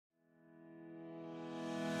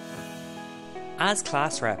As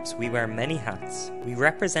class reps, we wear many hats. We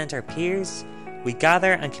represent our peers, we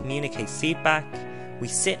gather and communicate feedback, we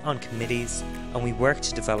sit on committees, and we work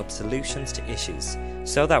to develop solutions to issues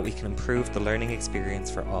so that we can improve the learning experience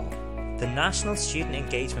for all. The National Student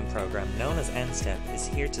Engagement Programme, known as NStEP, is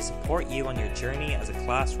here to support you on your journey as a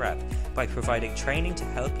class rep by providing training to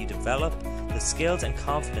help you develop the skills and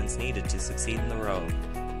confidence needed to succeed in the role.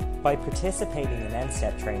 By participating in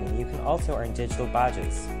NStEP training, you can also earn digital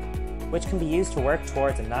badges, which can be used to work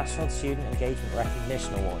towards a National Student Engagement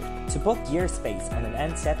Recognition Award. To book your space on an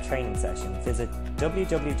NStEP training session, visit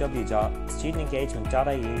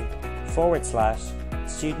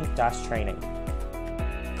www.studentengagement.ie/student-training.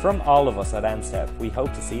 From all of us at NStEP, we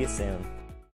hope to see you soon.